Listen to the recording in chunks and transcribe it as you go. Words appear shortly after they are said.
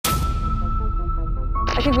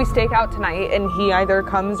I think we stake out tonight and he either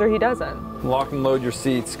comes or he doesn't. Lock and load your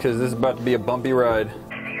seats because this is about to be a bumpy ride.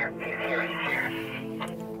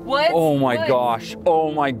 What? Oh my gosh.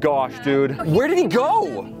 Oh my gosh, dude. Where did he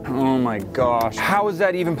go? Oh my gosh. How is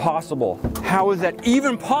that even possible? How is that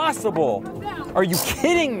even possible? Are you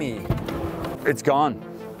kidding me? It's gone.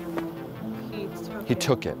 He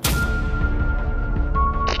took it.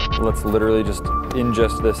 Let's literally just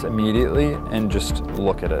ingest this immediately and just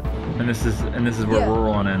look at it. And this is where we're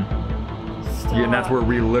rolling in. Yeah, and that's where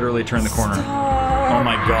we literally turn the corner. Stop. Oh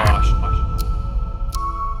my gosh.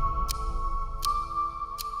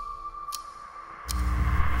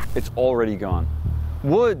 It's already gone.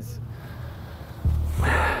 Woods.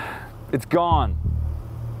 It's gone.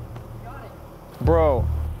 Bro,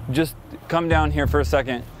 just come down here for a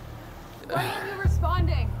second. Why aren't you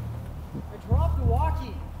responding? I dropped the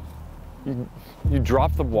walkie. You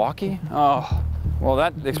dropped the walkie? Oh, well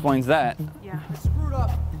that explains that. Yeah. I screwed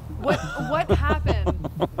up. What happened?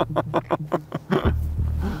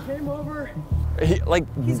 He came over.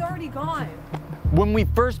 He's already gone. When we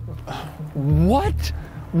first, what?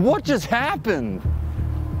 What just happened?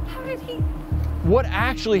 How did he? What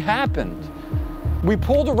actually happened? We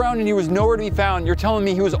pulled around and he was nowhere to be found. You're telling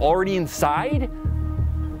me he was already inside?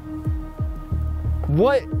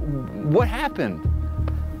 What happened?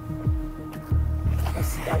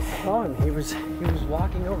 I saw him. He was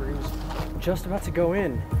walking over. He was just about to go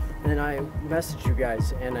in, and then I messaged you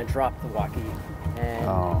guys, and I dropped the walkie,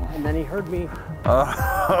 and then he heard me. And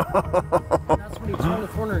that's when he turned the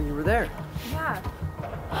corner, and you were there. Yeah.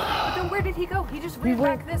 But then where did he go? He just ran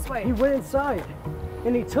back this way. He went inside,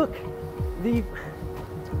 and he took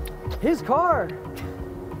his car.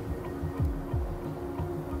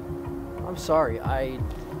 I'm sorry, I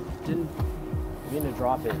didn't mean to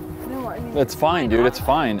drop it. No, I mean, It's fine, dude. It's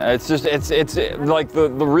fine. It's just it's like the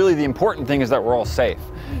really the important thing is that we're all safe.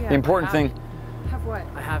 Yeah, the important thing. Have what?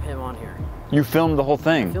 I have him on here. You filmed the whole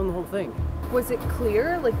thing. Film the whole thing. Was it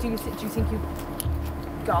clear? Like, do you think you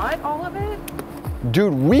got all of it?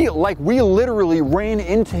 Dude, we literally ran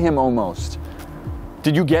into him almost.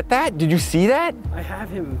 Did you get that? Did you see that? I have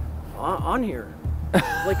him on here.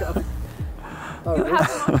 Like a. You have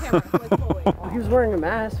it on camera, like fully. He was wearing a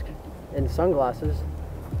mask and sunglasses.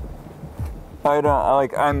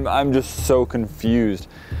 I'm just so confused.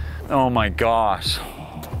 Oh my gosh.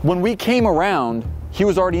 When we came around, he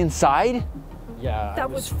was already inside? Yeah, That I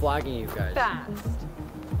was was flagging you guys. Fast.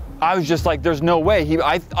 I was just like, there's no way.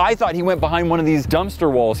 I thought he went behind one of these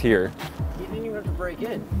dumpster walls here. He didn't even have to break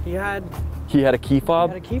in. He had He had a key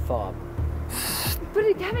fob? a key fob. But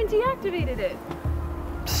it haven't deactivated it.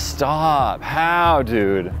 Stop. How,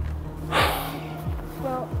 dude?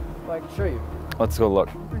 Well, I can show you. Let's go look.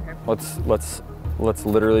 okay. Let's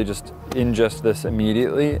literally just ingest this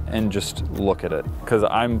immediately and just look at it. Because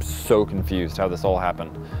I'm so confused how this all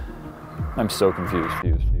happened. I'm so confused.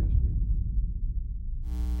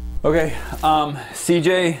 Okay,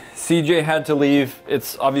 CJ had to leave.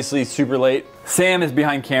 It's obviously super late. Sam is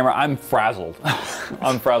behind camera. I'm frazzled.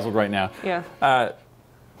 I'm frazzled right now. Yeah.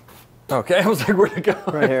 Okay, I was like, where'd it go?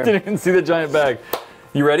 Right here. I didn't even see the giant bag.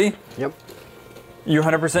 You ready? Yep. You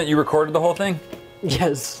 100% you recorded the whole thing?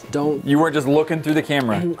 Yes, don't. You weren't just looking through the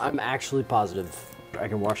camera? I'm actually positive. I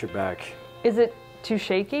can watch it back. Is it too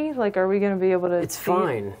shaky? Like, are we gonna be able to? It's see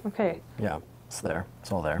fine. It? Okay. Yeah, it's there.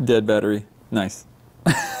 It's all there. Dead battery. Nice.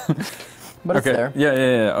 But it's there.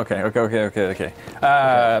 Yeah. Okay.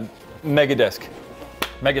 Mega desk,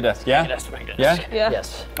 yeah? Mega Yeah? Yeah.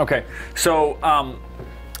 Yes. Okay, so,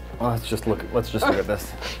 let's just look at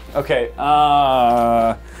this. Okay,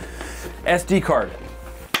 SD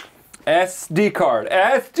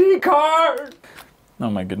card. Oh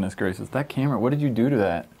my goodness gracious, that camera, what did you do to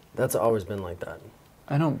that? That's always been like that.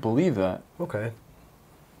 I don't believe that. Okay.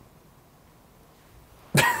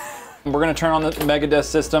 We're gonna turn on the Megadeth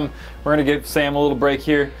system. We're gonna give Sam a little break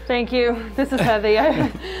here. Thank you. This is heavy.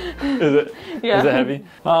 Is it? Yeah. Is it heavy?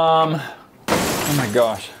 Oh my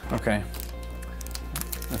gosh. Okay.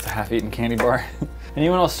 That's a half-eaten candy bar.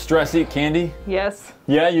 Anyone else stress eat candy? Yes.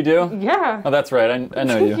 Yeah, you do? Yeah. Oh, that's right. I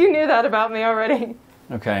know you. You knew that about me already.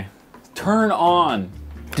 Okay. Turn on.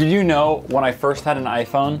 Did you know when I first had an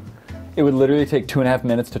iPhone, it would literally take 2.5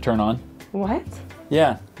 minutes to turn on? What?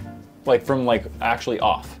 Yeah. Like from actually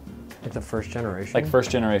off. Like the first generation? Like first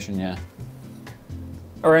generation, yeah.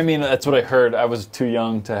 Or I mean, that's what I heard. I was too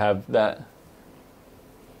young to have that.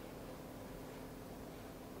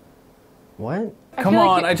 What? Come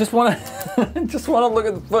on, I just want to just want to look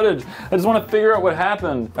at the footage. I just want to figure out what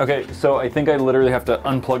happened. Okay, so I think I literally have to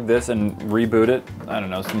unplug this and reboot it. I don't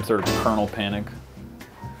know, some sort of kernel panic.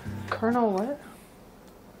 Colonel what?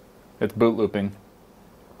 It's boot looping.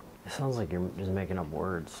 It sounds like you're just making up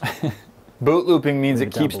words. Boot looping means Leave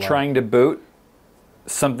it it down keeps below. trying to boot,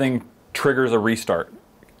 something triggers a restart.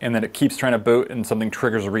 And then it keeps trying to boot and something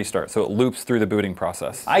triggers a restart. So it loops through the booting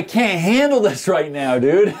process. I can't handle this right now,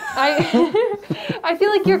 dude. I feel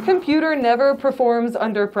like your computer never performs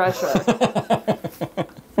under pressure. Kernel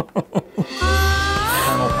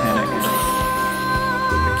panic.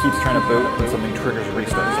 It keeps trying to boot and something triggers a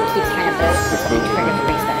restart. So Keeps trying to boot. Triggers a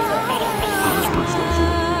restart.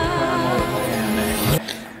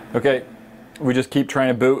 okay, we just keep trying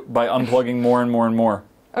to boot by unplugging more and more and more.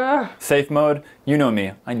 Safe mode, you know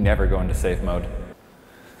me. I never go into safe mode.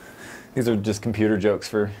 These are just computer jokes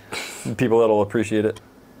for people that'll appreciate it.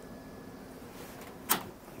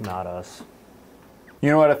 Not us. You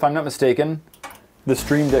know what, if I'm not mistaken, the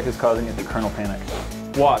Stream Deck is causing it to kernel panic.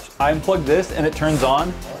 Watch, I unplug this and it turns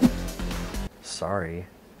on. Sorry.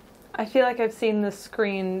 I feel like I've seen this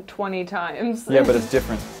screen 20 times. Yeah, but it's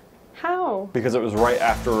different How? because it was right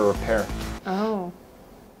after a repair. Oh.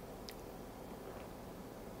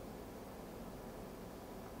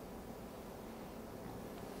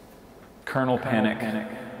 Kernel panic.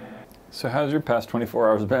 So how's your past 24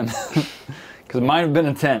 hours been? Because mine have been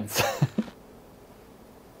intense.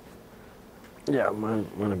 Yeah, mine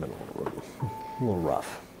have been a little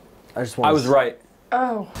rough. I just I was right.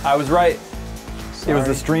 Oh. I was right. Sorry. It was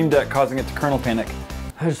the Stream Deck causing it to kernel panic.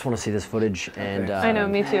 I just want to see this footage and I know,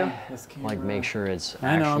 me too. like make sure it's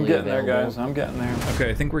I know, I'm actually getting there, available. guys. I'm getting there. Okay,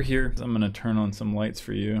 I think we're here. I'm gonna turn on some lights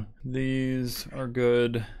for you. These are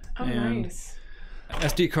good. Oh, and nice.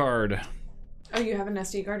 SD card Oh, you have an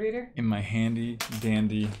SD card reader? in my handy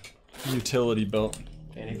dandy utility belt.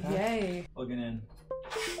 Yay. Plugging in.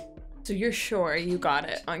 So you're sure you got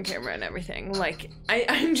it on camera and everything? Like,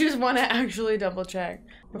 I just want to actually double check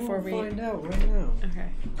before we find out right now. Okay.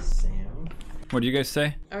 Sam. What do you guys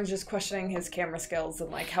say? I was just questioning his camera skills and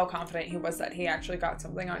like how confident he was that he actually got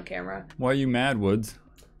something on camera. Why are you mad, Woods?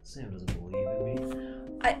 Sam doesn't believe in me.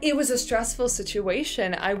 It was a stressful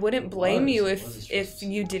situation. I wouldn't blame you It was a if stressful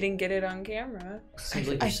you didn't get it on camera. Seems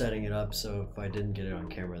like you're setting it up so if I didn't get it on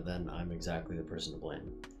camera, then I'm exactly the person to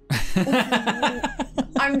blame.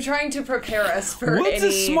 I'm trying to prepare us for Woods any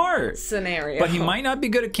is smart, scenario. but he might not be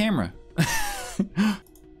good at camera.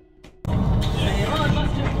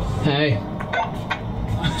 Hey.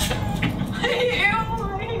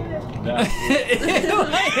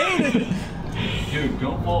 Dude,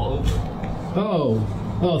 don't fall over.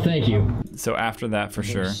 Oh, thank you. So after that, for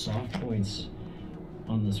sure. Soft points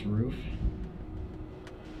on this roof,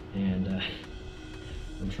 and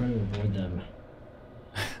I'm trying to avoid them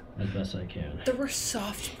as best I can. There were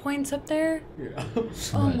soft points up there? Yeah.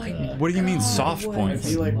 Oh my What do you mean soft Woods. points? I'd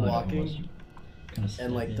be like Mud walking, almost.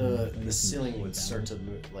 and like the ceiling would start to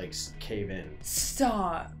move, like cave in.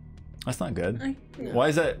 Stop. That's not good. No. Why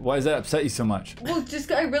is that upset you so much? Well,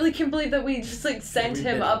 I really can't believe that we just like sent We've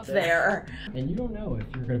him been up up there. there. And you don't know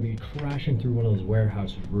if you're going to be crashing through one of those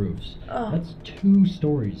warehouse roofs. Oh. That's 2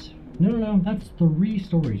 stories. No, that's 3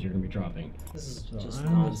 stories you're going to be dropping. This is So just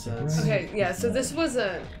I'm nonsense. surprised. Okay, yeah, so this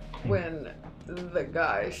wasn't when the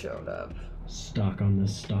guy showed up. Stock on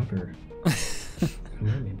this stalker. Come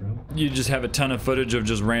at me, bro. You just have a ton of footage of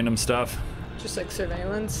just random stuff. Just like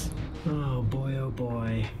surveillance. Oh boy, oh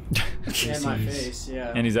boy. In my face,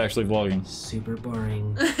 yeah. And he's actually vlogging. Super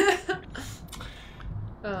boring.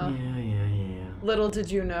 Oh, Yeah. little did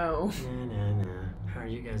you know. Nah. How are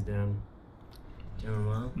you guys doing? Doing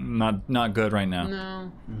well? Not good right now.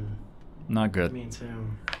 No. Not good. Me too.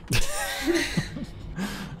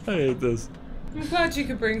 I hate this. I'm glad you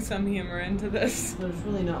could bring some humor into this. There's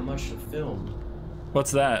really not much to film.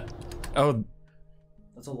 What's that? Oh,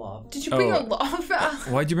 That's a loft. Did you bring Oh. a lava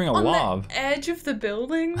why'd you bring a on lob? the edge of the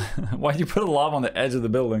building? Why'd you put a lob on the edge of the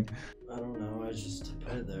building? I don't know, I just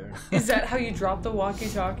put it there. Is that how you dropped the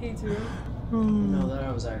walkie-talkie too? No, that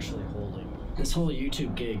I was actually holding. This whole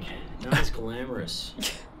YouTube gig, not as glamorous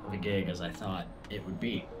of a gig as I thought it would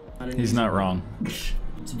be. He's not wrong.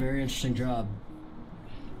 It's a very interesting job.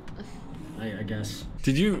 I guess.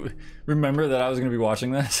 Did you remember that I was going to be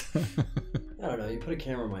watching this? I don't know, you put a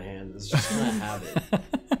camera in my hand, it's just kind of habit.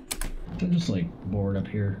 I'm just like bored up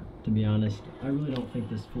here, to be honest. I really don't think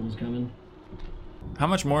this fool's coming. How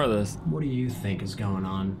much more of this? What do you think is going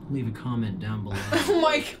on? Leave a comment down below. Oh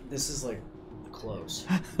my. This is like close.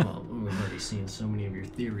 Well, we've already seen so many of your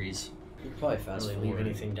theories. You could probably fast Really forward. leave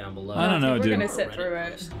anything down below. I don't know, We're dude. gonna sit through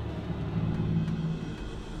it.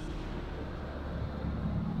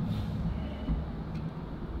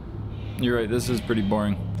 You're right. This is pretty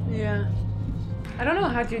boring. Yeah. I don't know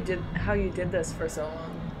how you did this for so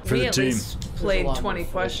long. For we the at team. least There's a played lot 20 more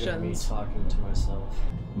footage of me questions. talking to myself.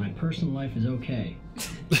 My personal life is okay.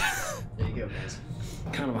 There you go, guys.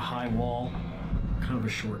 Kind of a high wall, kind of a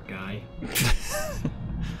short guy.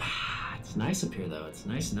 It's nice up here though. It's a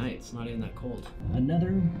nice night. It's not even that cold.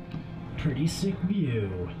 Another pretty sick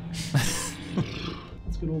view.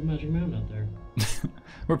 That's good old Magic Mountain out there.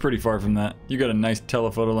 We're pretty far from that. You got a nice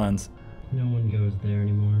telephoto lens. No one goes there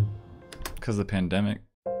anymore. Because of the pandemic.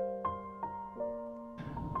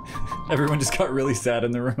 Everyone just got really sad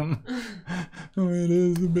in the room. Oh, it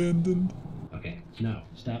is abandoned. Okay, no,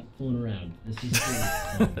 stop fooling around. This is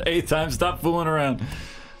 8th time, stop fooling around.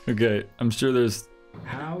 Okay, I'm sure there's...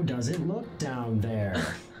 How does it look down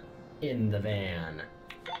there in the van?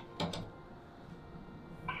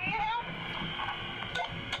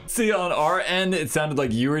 See, on our end, it sounded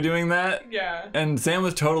like you were doing that. Yeah. And Sam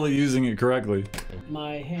was totally using it correctly.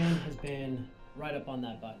 My hand has been right up on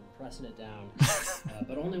that button, pressing it down.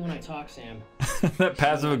 But only when I talk, Sam. That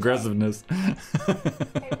passive aggressiveness. Hey,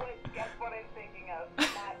 wait, guess what I'm thinking of?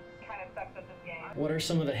 That kind of sucks at this game. What are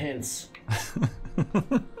some of the hints?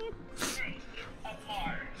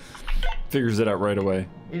 Figures it out right away.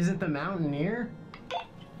 Is it the Mountaineer?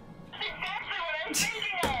 That's exactly what I'm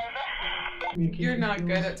thinking of. You're not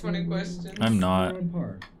good at 20 questions. I'm not.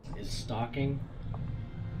 Is stalking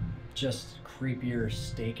just creepier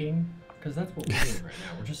staking? Because that's what we're doing right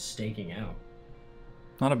now. We're just staking out.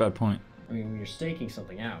 Not a bad point. I mean, when you're staking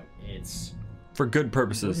something out, it's... For good What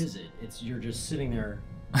purposes. is it? It's you're just sitting there.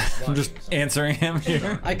 I'm just watching something. answering him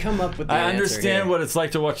here. I come up with the I answer understand here. what it's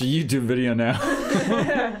like to watch a YouTube video now.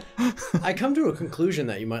 I come to a conclusion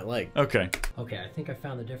that you might like. Okay. Okay, I think I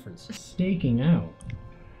found the difference. Staking out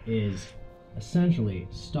is essentially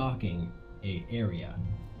stalking a area,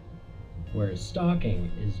 whereas stalking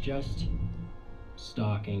is just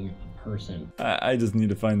stalking a person. I just need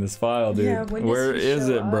to find this file, dude. Yeah, when does Where he is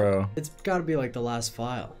show it, up? bro? It's got to be like the last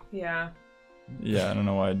file. Yeah. Yeah, I don't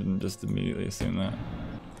know why I didn't just immediately assume that.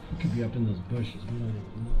 It could be up in those bushes. We don't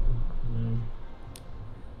even know. No.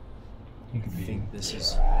 It could I be. think this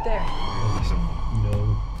is... There.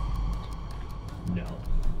 No. No.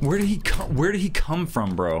 Where did he come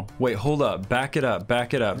from, bro? Wait, hold up. Back it up.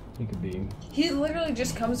 Back it up. It could be. He literally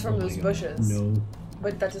just comes from those bushes. No.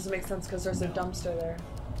 But that doesn't make sense because there's a dumpster there.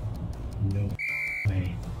 No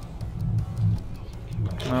way.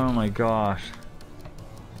 Oh my gosh.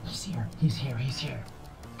 He's here. He's here. He's here.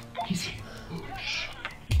 He's here.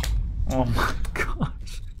 Oh my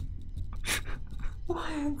gosh.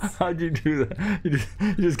 What? How'd you do that? You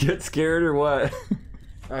just get scared or what?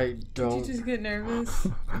 I don't Did you just get nervous?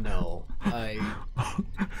 know. I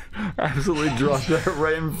Absolutely dropped that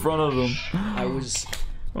right in front of him. was...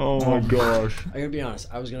 Oh my gosh. I gotta be honest.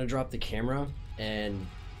 I was gonna drop the camera, and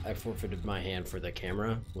I forfeited my hand for the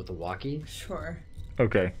camera with the walkie. Sure.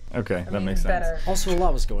 Okay, that I mean, makes sense. better. Also, a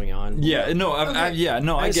lot was going on. Yeah, no, I get it.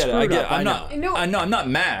 I screwed get it. up, I'm I not. know. I'm not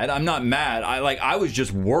mad. I'm not mad. I was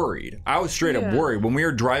just worried. I was straight up Yeah. worried when we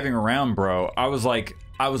were driving around, bro. I was like,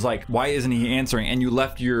 why isn't he answering? And you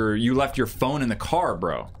left your phone in the car,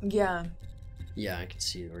 bro. Yeah. Yeah, I could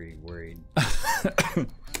see where you worried.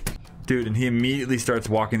 Dude, and he immediately starts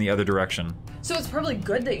walking the other direction. So it's probably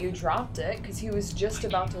good that you dropped it because he was just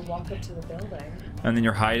about to walk up to the building. And then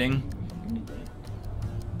you're hiding.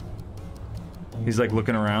 He's like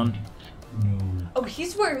looking around. Oh,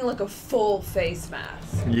 he's wearing like a full face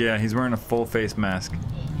mask. Yeah, he's wearing a full face mask.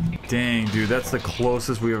 Dang, dude, that's the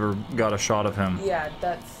closest we ever got a shot of him. Yeah,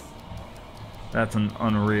 that's... That's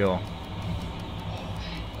unreal.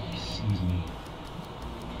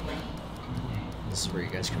 This is where you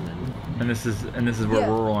guys come in. And this is where Yeah.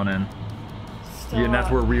 we're rolling in. Yeah, and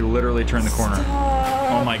that's where we literally turn the corner.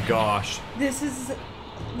 Stop. Oh my gosh. This is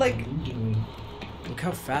like... Look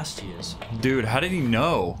how fast he is. Dude, how did he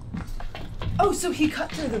know? Oh, so he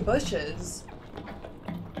cut through the bushes.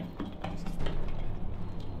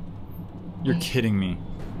 You're kidding me.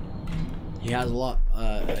 He has a lot.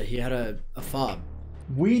 He had a fob.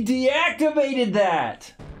 We deactivated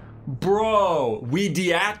that! Bro, we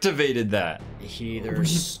deactivated that. He either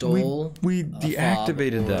stole. we a fob,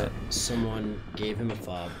 deactivated or that. Someone gave him a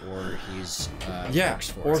fob, or he's Yeah, works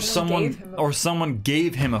for or us. someone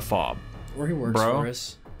gave him a fob. Or he works Bro. for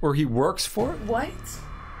us. Or he works for it? What?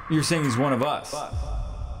 You're saying he's one of us.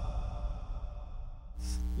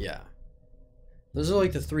 Yeah. Those are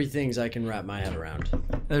like the three things I can wrap my head around.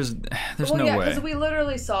 There's Well, no yeah, way. because we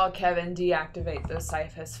literally saw Kevin deactivate the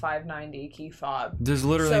Hi5 590 key fob. There's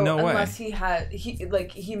literally So no way. unless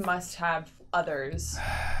he must have others.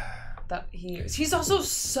 That he's also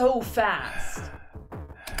so fast.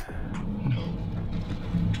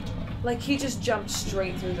 Like he just jumped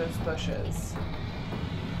straight through those bushes.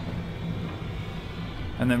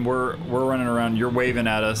 And then we're running around, you're waving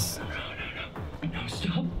at us. No,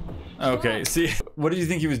 stop. Okay, see, what did you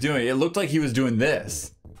think he was doing? It looked like he was doing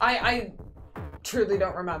this. I truly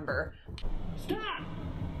don't remember. Stop!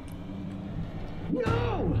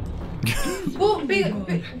 No! Well,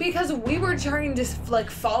 because we were trying to like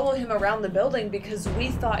follow him around the building because we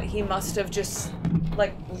thought he must have just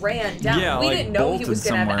like ran down. Yeah, we like, didn't know he bolted was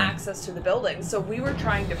gonna have somewhere. access to the building, so we were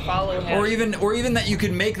trying to follow him. Or even that you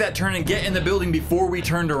could make that turn and get in the building before we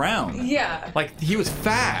turned around. Yeah. Like, he was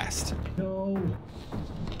fast. No.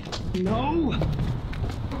 No!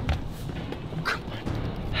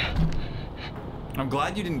 I'm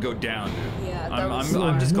glad you didn't go down, dude. Yeah, that was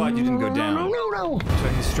I'm just glad you didn't go down. No! So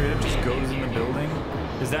he straight up just goes in the building?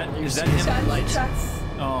 Is that him? That's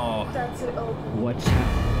it. Oh. What's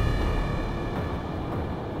happening?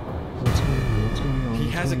 What's going on? He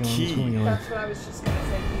has a key. That's what I was just gonna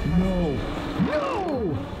say. No!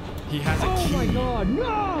 No! He has a key. Oh my god,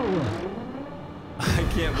 no! I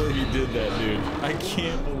can't believe you did that, dude. I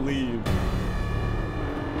can't believe.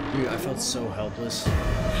 Dude, I felt so helpless.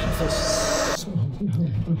 I felt so...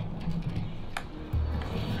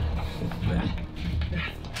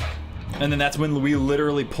 And then that's when we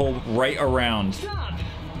literally pulled right around.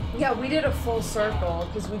 Yeah, we did a full circle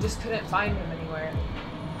because we just couldn't find him anywhere.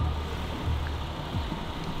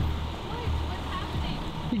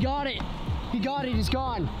 He got it! He got it, he's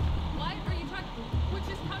gone! What are you talking? Would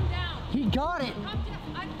just come down. He got it! Come down.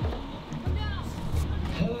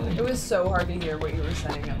 It was so hard to hear what you were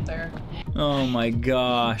saying up there. Oh my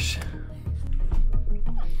gosh.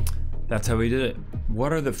 That's how we did it.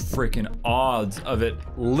 What are the freaking odds of it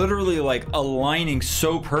literally like aligning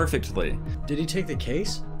so perfectly? Did he take the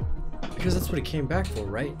case? Because that's what he came back for,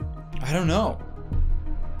 right? I don't know.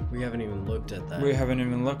 We haven't even looked at that. We haven't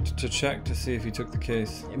even looked to check to see if he took the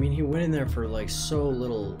case. I mean, he went in there for like so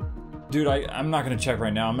little. Dude, I'm not gonna check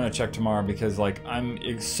right now. I'm gonna check tomorrow because like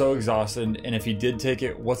I'm so exhausted, and if he did take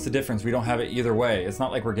it, what's the difference? We don't have it either way. It's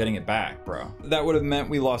not like we're getting it back, bro. That would have meant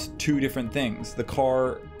we lost two different things. The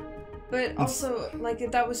car. But also,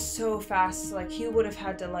 like, that was so fast. Like, he would have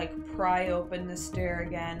had to, like, pry open the stair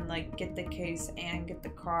again, like, get the case and get the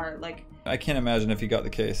car. Like, I can't imagine if he got the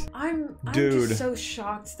case. I'm Dude. just so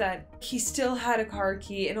shocked that he still had a car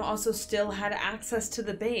key and also still had access to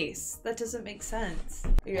the base. That doesn't make sense.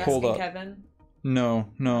 Are you Hold asking up. Kevin? No.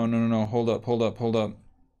 Hold up.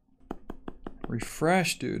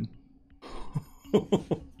 Refresh, dude.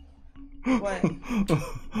 What?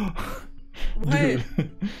 Dude.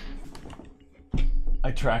 I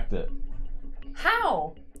tracked it.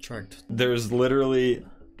 How? Tracked. There's literally...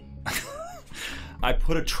 I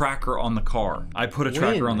put a tracker on the car.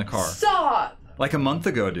 Stop! Like a month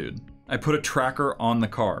ago, dude. I put a tracker on the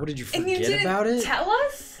car. What, did you And you forget didn't about it? tell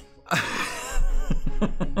us?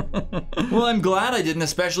 Well, I'm glad I didn't,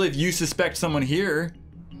 especially if you suspect someone here.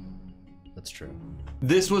 That's true.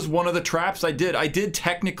 This was one of the traps I did. I did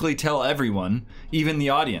technically tell everyone, even the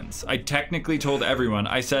audience. I technically told everyone.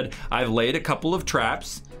 I said, I've laid a couple of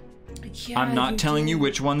traps. Yeah, I'm not telling you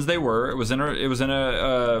which ones they were. It was in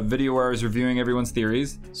a video where I was reviewing everyone's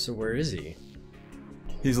theories. So where is he?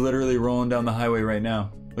 He's literally rolling down the highway right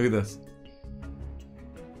now. Look at this.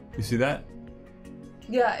 You see that?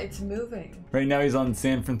 Yeah, it's moving. Right now he's on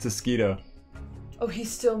San Francisco. Oh,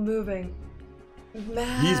 he's still moving.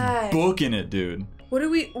 Mad. He's booking it, dude. What do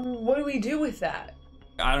we do with that?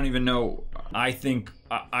 I don't even know. I think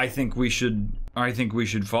we should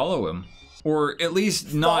follow him. Or at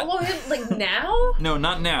least not Follow him like now? No,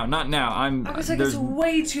 not now. I was like, it's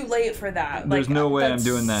way too late for that. There's like, no way I'm that's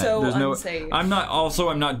doing that. So There's no unsafe. I'm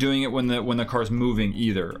not doing it when the car's moving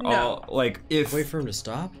either. No. Like if Wait for him to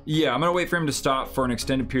stop? Yeah, I'm gonna wait for him to stop for an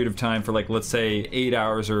extended period of time for like, let's say 8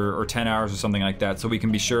 hours or 10 hours or something like that, so we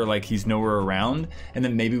can be sure like he's nowhere around, and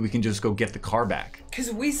then maybe we can just go get the car back. Because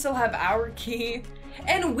we still have our key,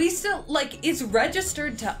 and we still, like, it's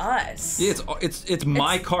registered to us. Yeah, it's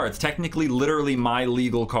my car. It's technically literally my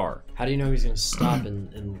legal car. How do you know he's gonna stop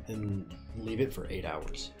and leave it for 8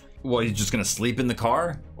 hours? Well, he's just gonna sleep in the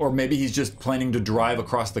car? Or maybe he's just planning to drive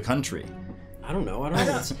across the country. I don't know.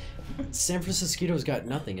 San Francisco's got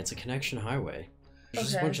nothing. It's a connection highway. There's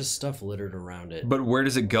just a bunch of stuff littered around it. But where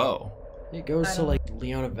does it go? It goes to like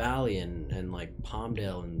Leona Valley and like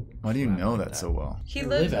Palmdale and. Why do you know like that so well? He I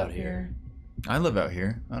lives live out out here. I live out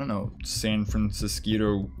here. I don't know San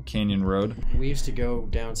Francisco Canyon Road. We used to go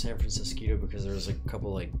down San Francisco because there was a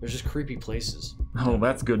couple there's just creepy places. Oh,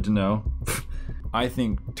 that's good to know. I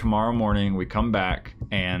think tomorrow morning we come back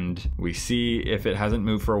and we see if it hasn't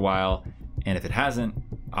moved for a while, and if it hasn't,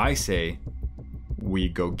 I say we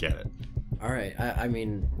go get it. All right. I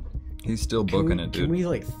mean. He's still booking it, dude. Can we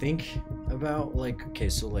like think about? Like, okay,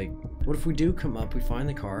 so like, what if we do come up, we find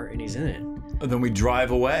the car, and he's in it? Then we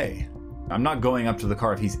drive away. I'm not going up to the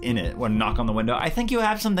car if he's in it. When knock on the window, I think you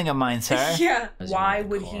have something of mine, sir. Yeah. Why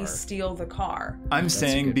would he steal the car? I'm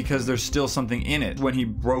saying because there's still something in it. When he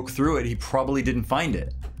broke through it, he probably didn't find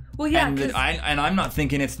it. Well, yeah. And I'm not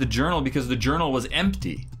thinking it's the journal because the journal was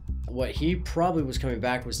empty. What he probably was coming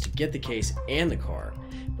back was to get the case and the car,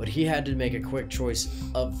 but he had to make a quick choice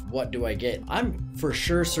of what do I get. I'm for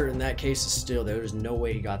sure certain that case is still there. There's no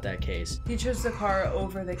way he got that case. He chose the car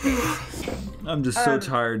over the case. I'm just so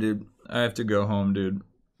tired, dude. I have to go home, dude.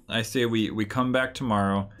 I say we come back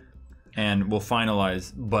tomorrow and we'll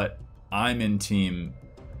finalize, but I'm in team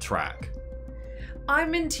track.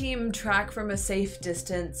 I'm in team track from a safe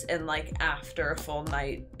distance and like after a full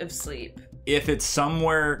night of sleep. If it's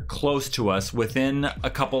somewhere close to us within a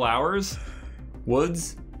couple hours,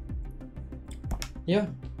 woods. Yeah.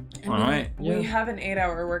 All right. We have an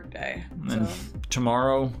 8-hour workday. And So.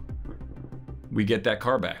 tomorrow we get that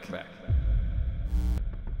car back.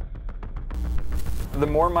 The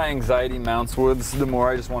more my anxiety mounts, Woods, the more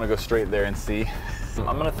I just want to go straight there and see.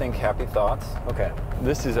 I'm gonna think happy thoughts. Okay.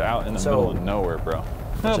 This is out in the middle of nowhere, bro.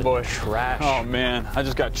 Oh boy. Trash. Oh man, I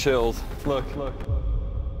just got chills. Look.